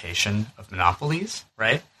reinterpretation of monopolies,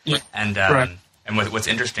 right? Yeah. And right. And what's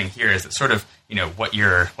interesting here is that sort of what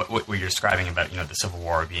you're describing about the Civil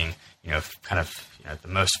War being kind of the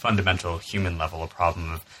most fundamental human level, a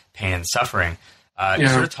problem of pain and suffering. You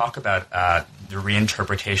sort of talk about the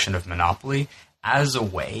reinterpretation of monopoly as a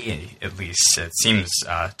way, at least it seems,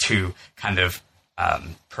 to kind of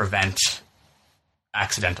prevent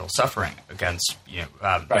accidental suffering against,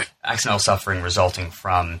 accidental suffering resulting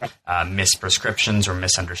from misprescriptions or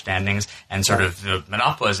misunderstandings, and sort of the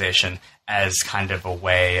monopolization as kind of a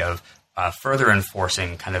way of further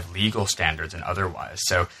enforcing kind of legal standards and otherwise.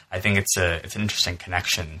 So I think it's an interesting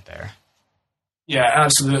connection there. Yeah,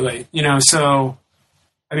 absolutely. So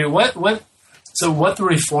I mean, what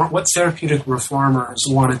therapeutic reformers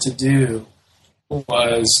wanted to do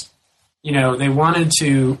was, they wanted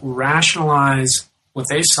to rationalize what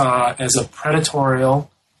they saw as a predatorial,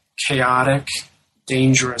 chaotic,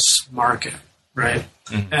 dangerous market, right?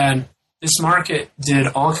 And this market did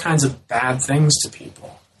all kinds of bad things to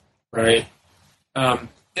people, right? A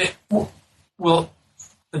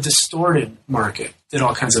distorted market did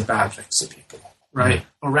all kinds of bad things to people, right?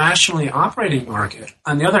 A rationally operating market,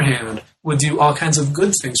 on the other hand, would do all kinds of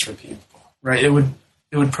good things for people, right? It would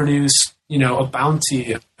produce, a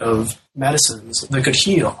bounty of medicines that could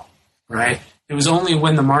heal, right? It was only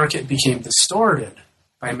when the market became distorted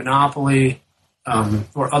by monopoly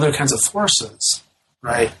or other kinds of forces,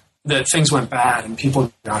 right, that things went bad and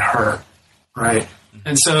people got hurt, right?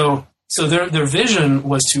 And so their vision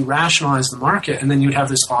was to rationalize the market, and then you'd have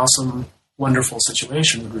this awesome, wonderful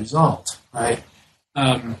situation would result, right?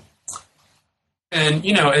 And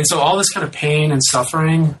so all this kind of pain and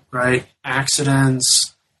suffering, right?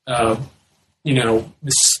 Accidents,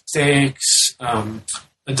 mistakes,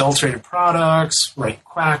 adulterated products, right?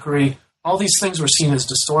 Quackery. All these things were seen as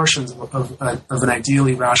distortions of an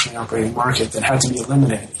ideally rationally operating market that had to be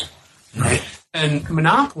eliminated, right? And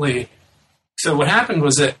monopoly. So what happened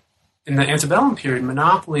was that in the antebellum period,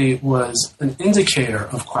 monopoly was an indicator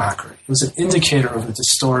of quackery. It was an indicator of a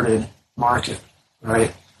distorted market,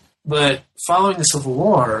 right? But following the Civil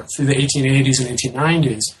War, through the 1880s and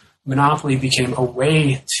 1890s, monopoly became a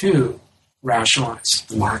way to rationalize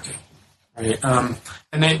the market, right?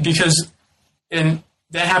 And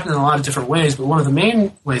that happened in a lot of different ways, but one of the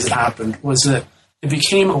main ways it happened was that it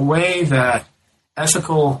became a way that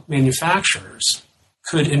ethical manufacturers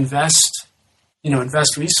could invest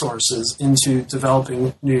resources into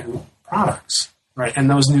developing new products, right? And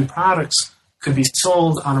those new products could be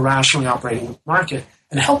sold on a rationally operating market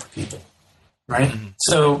and help people, right?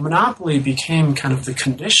 So monopoly became kind of the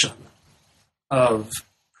condition of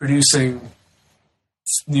producing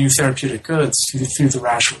new therapeutic goods through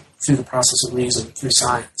the process of reason, through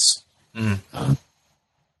science. And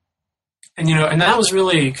that was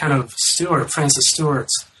really kind of Francis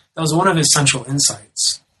Stewart's, that was one of his central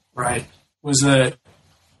insights, right? Was that,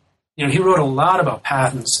 he wrote a lot about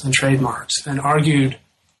patents and trademarks and argued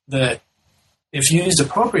that if used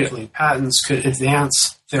appropriately, patents could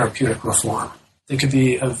advance therapeutic reform. they could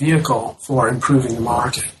be a vehicle for improving the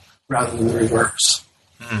market rather than the reverse.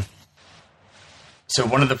 Mm. So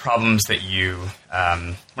one of the problems that you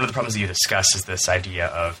discuss is this idea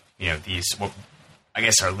of these what I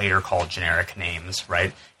guess are later called generic names,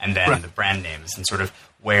 right? And then the brand names, and sort of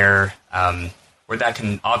where that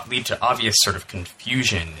can lead to obvious sort of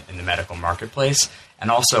confusion in the medical marketplace, and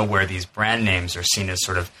also where these brand names are seen as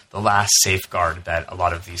sort of the last safeguard that a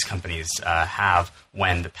lot of these companies have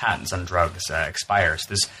when the patents on drugs expire.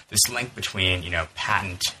 So this link between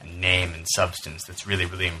patent and name and substance that's really,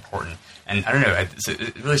 really important. And I don't know,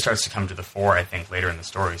 it really starts to come to the fore, I think, later in the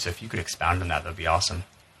story. So if you could expound on that, that'd be awesome.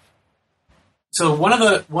 So one of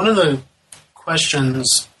the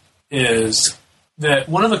questions is that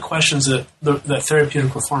that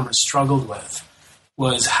therapeutic reformers struggled with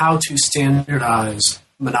was how to standardize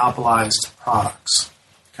monopolized products.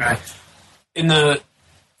 Okay, in the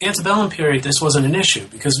antebellum period, this wasn't an issue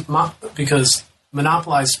because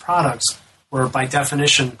monopolized products were by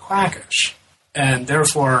definition quackish, and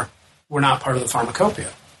therefore were not part of the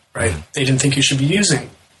pharmacopoeia. Right? They didn't think you should be using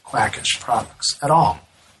quackish products at all.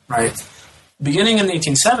 Right? Beginning in the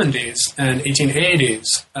 1870s and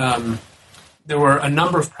 1880s, there were a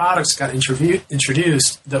number of products that got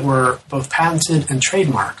introduced that were both patented and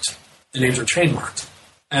trademarked. The names were trademarked.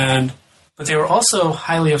 But they were also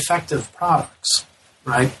highly effective products,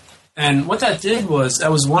 right? And what that did was,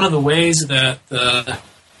 that was one of the ways that the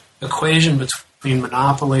equation between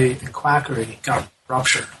monopoly and quackery got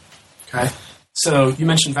ruptured, okay? So you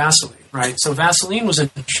mentioned Vaseline, right? So Vaseline was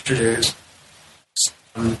introduced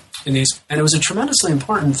and it was a tremendously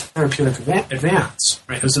important therapeutic advance,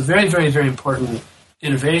 right? It was a very, very, very important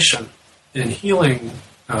innovation in healing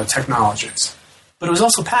technologies. But it was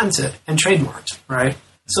also patented and trademarked, right?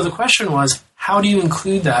 So the question was, how do you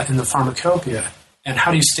include that in the pharmacopoeia, and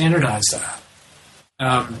how do you standardize that?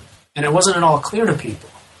 And it wasn't at all clear to people.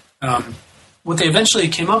 What they eventually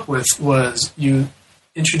came up with was you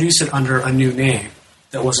introduce it under a new name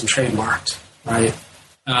that wasn't trademarked, right?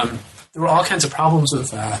 There were all kinds of problems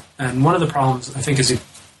with that. And one of the problems, I think, as you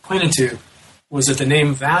pointed to, was that the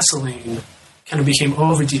name Vaseline kind of became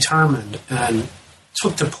overdetermined and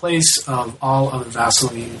took the place of all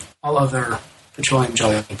other petroleum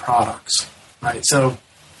jelly products, right? So,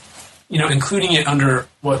 including it under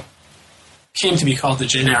what came to be called the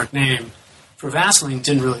generic name for Vaseline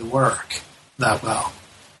didn't really work that well.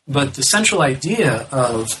 But the central idea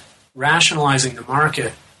of rationalizing the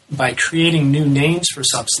market by creating new names for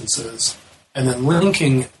substances and then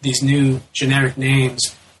linking these new generic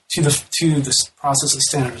names to this process of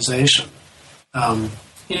standardization,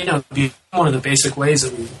 be one of the basic ways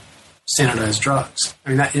that we standardize drugs. I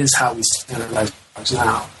mean, that is how we standardize drugs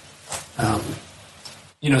now.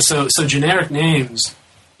 So generic names,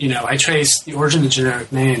 I trace the origin of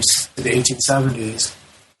generic names to the 1870s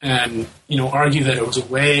and, argue that it was a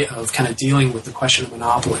way of kind of dealing with the question of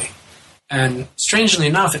monopoly. And strangely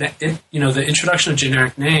enough, the introduction of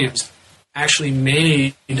generic names actually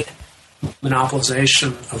made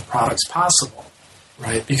monopolization of products possible,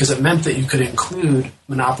 right? Because it meant that you could include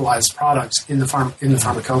monopolized products in the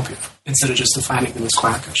pharmacopoeia instead of just defining them as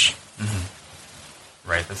quackish. Mm-hmm.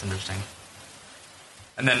 Right, that's interesting.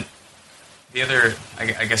 And then the other,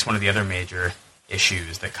 I guess, one of the other major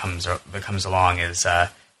issues that comes along is, I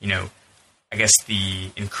guess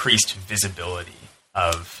the increased visibility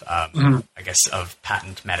of, of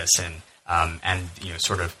patent medicine, and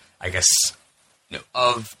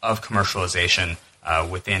of commercialization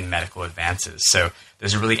within medical advances. So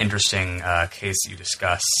there's a really interesting case you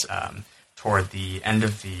discuss toward the end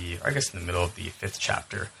of in the middle of the 5th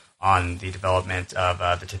chapter on the development of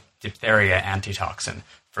the diphtheria antitoxin,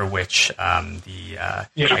 for which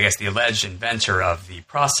the alleged inventor of the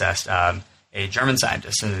process, a German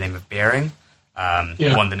scientist in the name of Behring,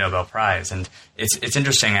 won the Nobel Prize. And it's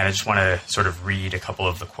interesting, and I just want to sort of read a couple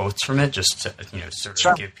of the quotes from it, just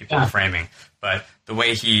to give people a framing. But the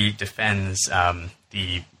way he defends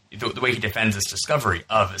the way he defends this discovery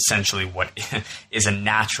of essentially what is a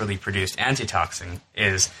naturally produced antitoxin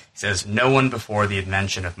is, he says, "No one before the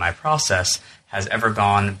invention of my process has ever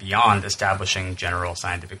gone beyond establishing general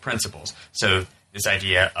scientific principles." So this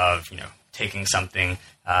idea of, taking something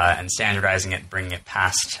and standardizing it, bringing it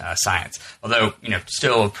past science. Although,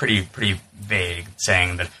 still pretty vague,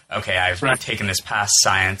 saying that, okay, I've taken this past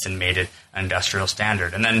science and made it an industrial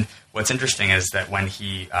standard. And then what's interesting is that when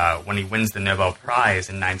he wins the Nobel Prize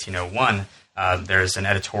in 1901, there's an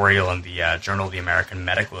editorial in the Journal of the American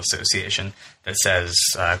Medical Association that says,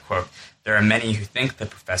 quote, there are many who think that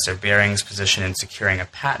Professor Behring's position in securing a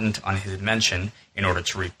patent on his invention in order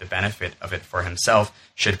to reap the benefit of it for himself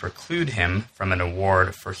should preclude him from an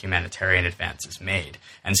award for humanitarian advances made.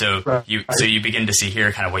 And so you begin to see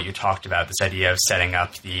here kind of what you talked about, this idea of setting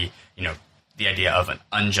up the idea of an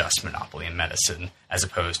unjust monopoly in medicine as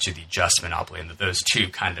opposed to the just monopoly, and that those two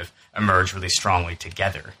kind of emerge really strongly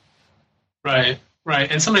together. Right.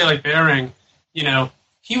 And somebody like Behring,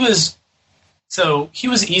 he was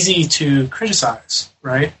easy to criticize,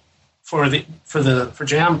 right? For the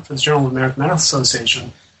Journal of American Medical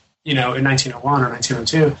Association, in 1901 or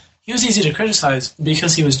 1902, he was easy to criticize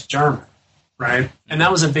because he was German, right? And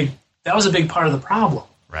that was a big part of the problem,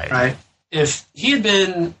 right? If he had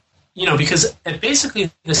been, because at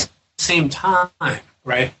basically the same time,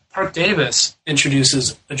 right, Parke-Davis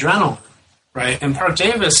introduces adrenaline, right? And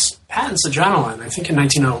Parke-Davis patents adrenaline, I think in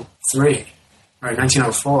 1903, right,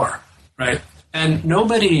 1904, right? And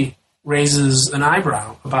nobody raises an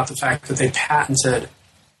eyebrow about the fact that they patented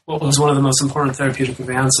what was one of the most important therapeutic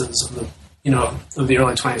advances of the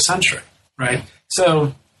early 20th century, right?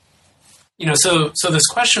 So this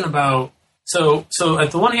question about so at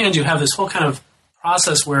the one hand you have this whole kind of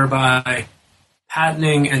process whereby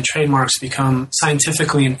patenting and trademarks become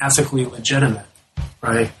scientifically and ethically legitimate,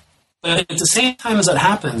 right? But at the same time as that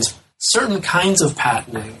happens, certain kinds of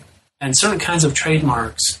patenting and certain kinds of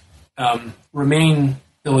trademarks remain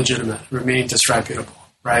illegitimate, remain disreputable,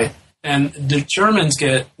 right? And the Germans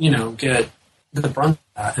get the brunt of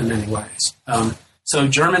that in many ways. So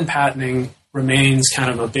German patenting remains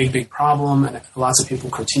kind of a big problem, and lots of people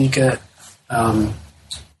critique it, in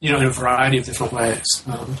a variety of different ways.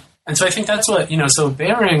 And so I think that's what, so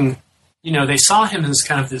Behring, they saw him as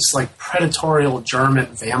kind of this like predatorial German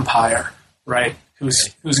vampire, right?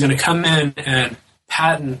 Who's going to come in and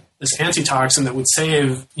patent this antitoxin that would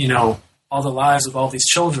save, all the lives of all these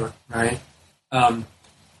children, right?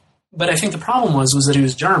 But I think the problem was that he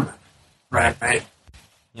was German, right?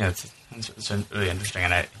 Yeah, it's really interesting,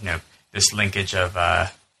 and this linkage of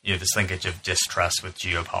distrust with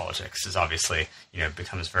geopolitics is obviously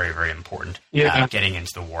becomes very, very important. Getting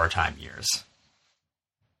into the wartime years.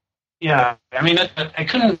 Yeah, I mean, I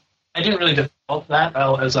didn't really develop that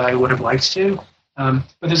well as I would have liked to, but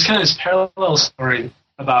there's kind of this parallel story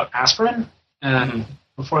about aspirin and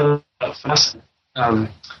before the phenacetin,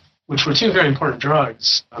 which were two very important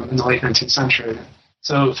drugs in the late 19th century.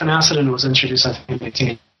 So phenacetin was introduced, I think, in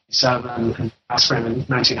 1887 and aspirin in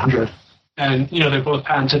 1900. And, they're both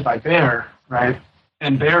patented by Bayer, right?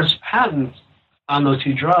 And Bayer's patent on those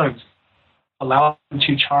two drugs allowed them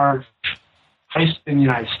to charge price in the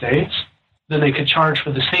United States than they could charge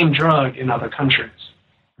for the same drug in other countries,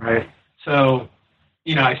 right? So,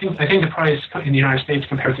 I think the price in the United States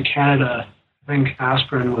compared to Canada, I think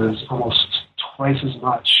aspirin was almost twice as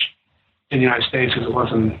much in the United States as it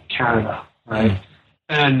was in Canada, right?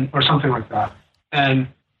 Or something like that. And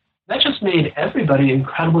that just made everybody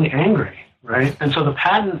incredibly angry, right? And so the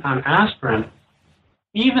patent on aspirin,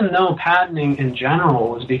 even though patenting in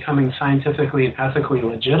general was becoming scientifically and ethically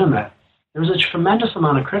legitimate, there was a tremendous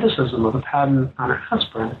amount of criticism of the patent on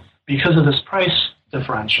aspirin because of this price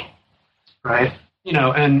differential, right?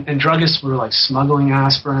 And druggists were like smuggling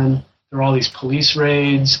aspirin. There were all these police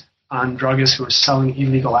raids on druggists who were selling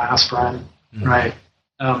illegal aspirin, right?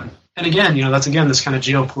 And again, that's this kind of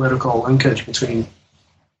geopolitical linkage between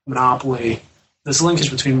monopoly, this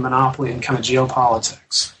linkage between monopoly and kind of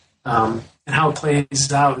geopolitics, and how it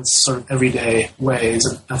plays out in sort of everyday ways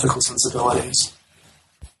and ethical sensibilities.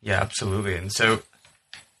 Yeah, absolutely. And so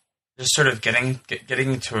just sort of getting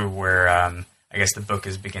to where I guess the book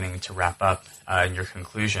is beginning to wrap up in your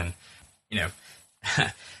conclusion,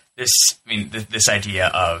 this idea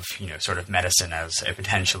of, sort of medicine as a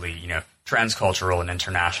potentially, transcultural and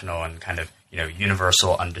international and kind of,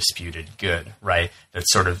 universal undisputed good, right? That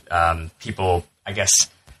sort of people, I guess,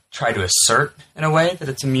 try to assert in a way that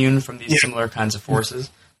it's immune from these similar kinds of forces.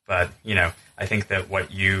 But, I think that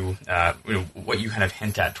what you kind of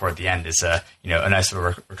hint at toward the end is a nice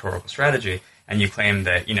little rhetorical strategy. And you claim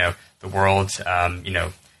that, the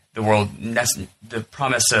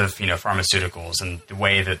promise of, pharmaceuticals and the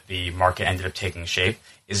way that the market ended up taking shape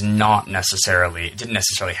is didn't necessarily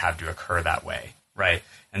have to occur that way, right?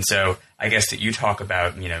 And so I guess that you talk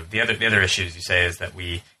about, the other issues you say is that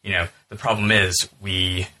we, the problem is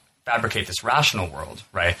we fabricate this rational world,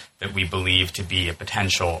 right, that we believe to be a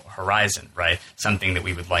potential horizon, right, something that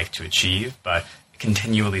we would like to achieve, but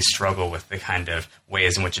continually struggle with the kind of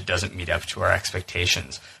ways in which it doesn't meet up to our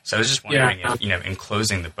expectations. So I was just wondering, if, in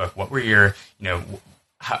closing the book, what were your,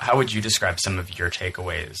 how would you describe some of your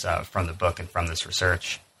takeaways from the book and from this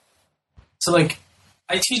research? So,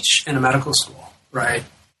 I teach in a medical school, right?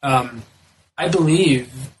 I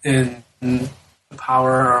believe in the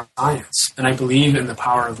power of science, and I believe in the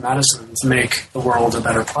power of medicine to make the world a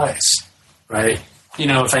better place, right?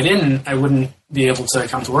 If I didn't, I wouldn't be able to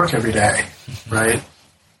come to work every day, right?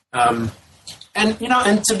 And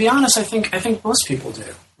to be honest, I think most people do,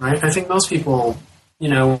 right? I think most people,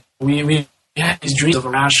 we have these dreams of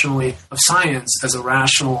science as a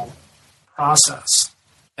rational process,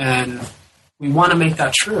 and we want to make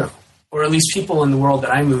that true, or at least people in the world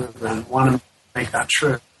that I move in want to make that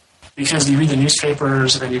true. Because you read the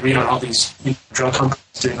newspapers and you read about all these drug companies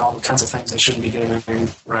doing all the kinds of things they shouldn't be doing,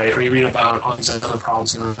 right? Or you read about all these other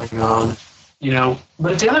problems that are going on,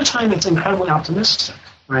 But at the other time, it's incredibly optimistic,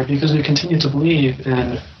 right? Because we continue to believe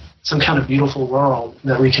in some kind of beautiful world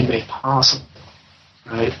that we can make possible,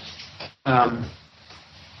 right? And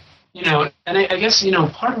I guess,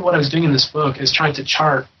 part of what I was doing in this book is trying to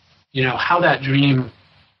chart, how that dream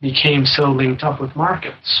became so linked up with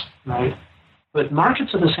markets, right? But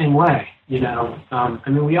markets are the same way,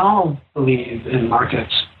 we all believe in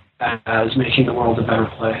markets as making the world a better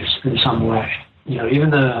place in some way.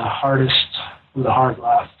 Even the hardest of the hard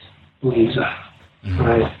left believes that,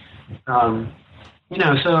 right?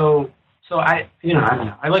 So I don't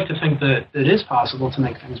know. I like to think that it is possible to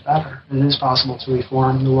make things better. It is possible to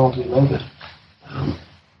reform the world we live in.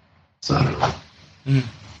 So I don't know.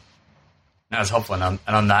 That's helpful. And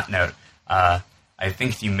on that note, I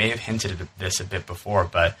think you may have hinted at this a bit before,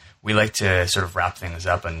 but we like to sort of wrap things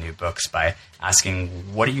up on New Books by asking,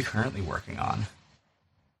 what are you currently working on?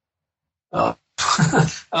 Well,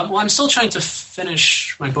 I'm still trying to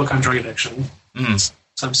finish my book on drug addiction.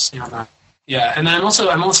 So I'm staying on that. Yeah, and then I'm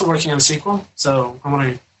also working on a sequel. So I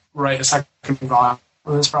want to write a second volume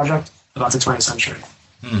on this project about the 20th century.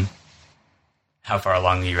 How far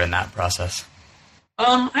along are you in that process?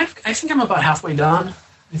 I think I'm about halfway done.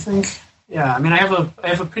 I think. Yeah, I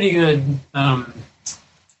have a pretty good. I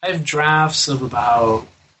have drafts of about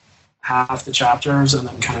half the chapters, and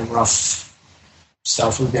then kind of rough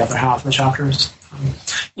stuff with the other half of the chapters.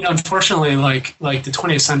 Unfortunately, like the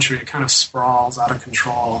 20th century, it kind of sprawls out of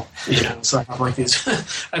control. So I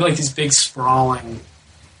have these big sprawling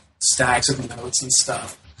stacks of notes and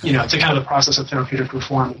stuff. To kind of the process of therapeutic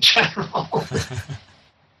reform in general.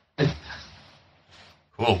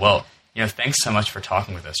 Cool. Well, thanks so much for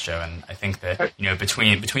talking with us, Joe. And I think that,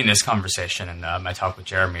 between this conversation and my talk with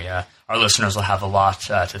Jeremy, our listeners will have a lot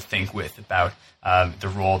to think with about the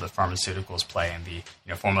role that pharmaceuticals play in the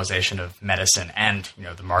formalization of medicine and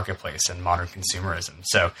the marketplace and modern consumerism.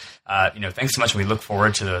 So thanks so much, and we look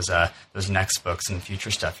forward to those next books and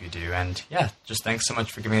future stuff you do. And just thanks so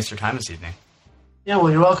much for giving us your time this evening. Yeah,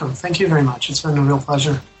 well, you're welcome. Thank you very much. It's been a real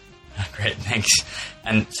pleasure. Great, thanks.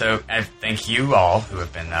 And so I thank you all who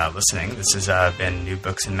have been listening. This has been New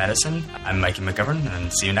Books in Medicine. I'm Mikey McGovern,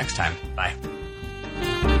 and see you next time. Bye.